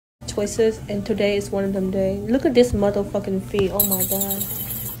choices, and today is one of them days. Look at this motherfucking feet. Oh my god.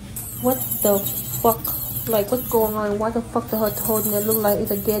 What the fuck? Like, what's going on? Why the fuck does her toenail look like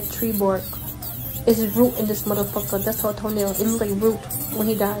it's a dead tree bark? It's root in this motherfucker. That's her toenail. It looks like root when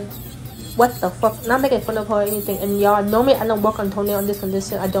he died. What the fuck? Not making fun of her or anything. And y'all, normally I don't work on toenail in this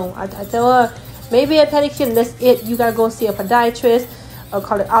condition. I don't. I tell her, maybe a pedicure and that's it. You gotta go see a podiatrist, a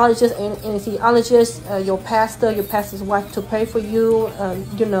cardiologist, anesthesiologist, your pastor's wife to pray for you,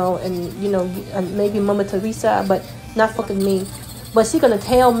 you know, and maybe Mama Teresa, but not fucking me. But she's gonna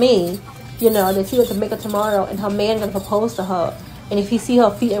tell me, you know, that she's gonna make it tomorrow and her man gonna propose to her. And if he see her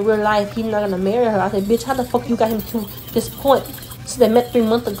feet in real life, he's not gonna marry her. I said, bitch, how the fuck you got him to this point? So they met 3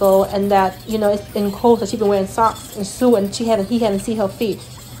 months ago, and that, you know, it's in cold, so she been wearing socks and shoe, and he hadn't seen her feet.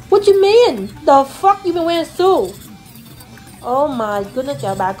 What you mean? The fuck you been wearing shoe? Oh my goodness,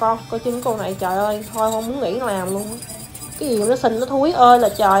 trời bà con, coi chân con này, trời ơi, thôi không muốn nghỉ làm luôn. Cái gì mà nó xinh nó thúi ơi là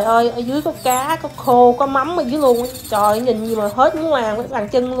trời ơi, ở dưới có cá, có khô, có mắm ở dưới luôn. Trời, nhìn gì mà hết muốn làm cái bàn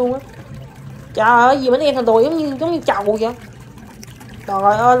chân luôn á. Trời ơi, gì mà nó em thằng đùi giống như chầu vậy.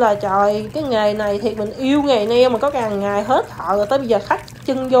 Trời ơi là trời, cái nghề này thì mình yêu nghề nail mà có càng ngày hết thợ rồi, tới bây giờ khách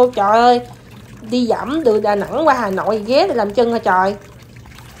chân vô, trời ơi, đi dẫm từ Đà Nẵng qua Hà Nội ghé để làm chân hả trời.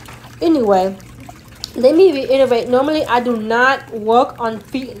 Anyway, let me reiterate, normally I do not work on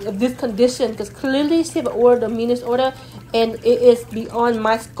feet of this condition because clearly she have ordered the meanest order and it is beyond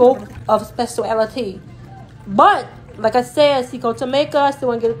my scope of speciality. But like I said, she go to Jamaica, she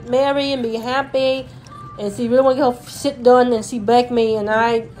want to get married and be happy, and she really want to get her shit done, and she begged me, and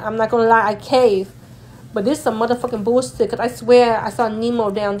I'm not gonna lie, I cave. But this is some motherfucking bullshit, because I swear I saw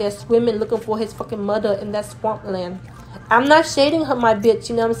Nemo down there swimming looking for his fucking mother in that swampland. I'm not shading her, my bitch,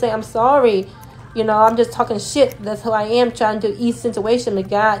 you know what I'm saying? I'm sorry. You know, I'm just talking shit. That's who I am, trying to ease situation. But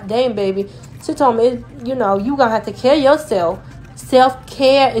god damn, baby. She told me, you know, you gonna have to care yourself.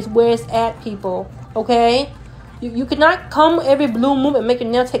 Self-care is where it's at, people. Okay? You cannot come every blue moon and make your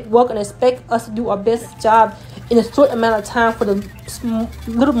nail take work and expect us to do our best job in a short amount of time for the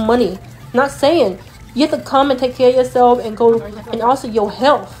little money. Not saying. You have to come and take care of yourself and go, and also your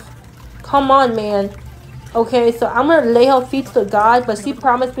health. Come on, man. Okay, so I'm gonna lay her feet to God, but she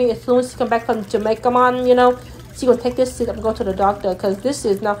promised me as soon as she come back from Jamaica, you know, she gonna take this shit up and go to the doctor, because this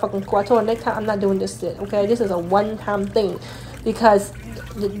is not fucking cool. I told her next time I'm not doing this shit, okay? This is a one-time thing, because,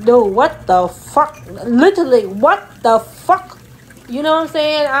 dude, what the fuck? Literally, what the fuck? You know what I'm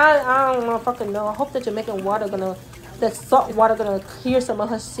saying? I don't know, fucking know. I hope that Jamaican water that salt water gonna clear some of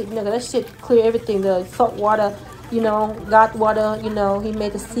her shit, you know, that shit clear everything. The salt water, you know, God water, you know, he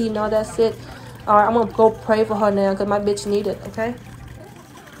made the sea and all that shit. Alright, I'm gonna go pray for her now because my bitch need it, okay?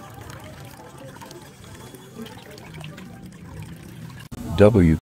 W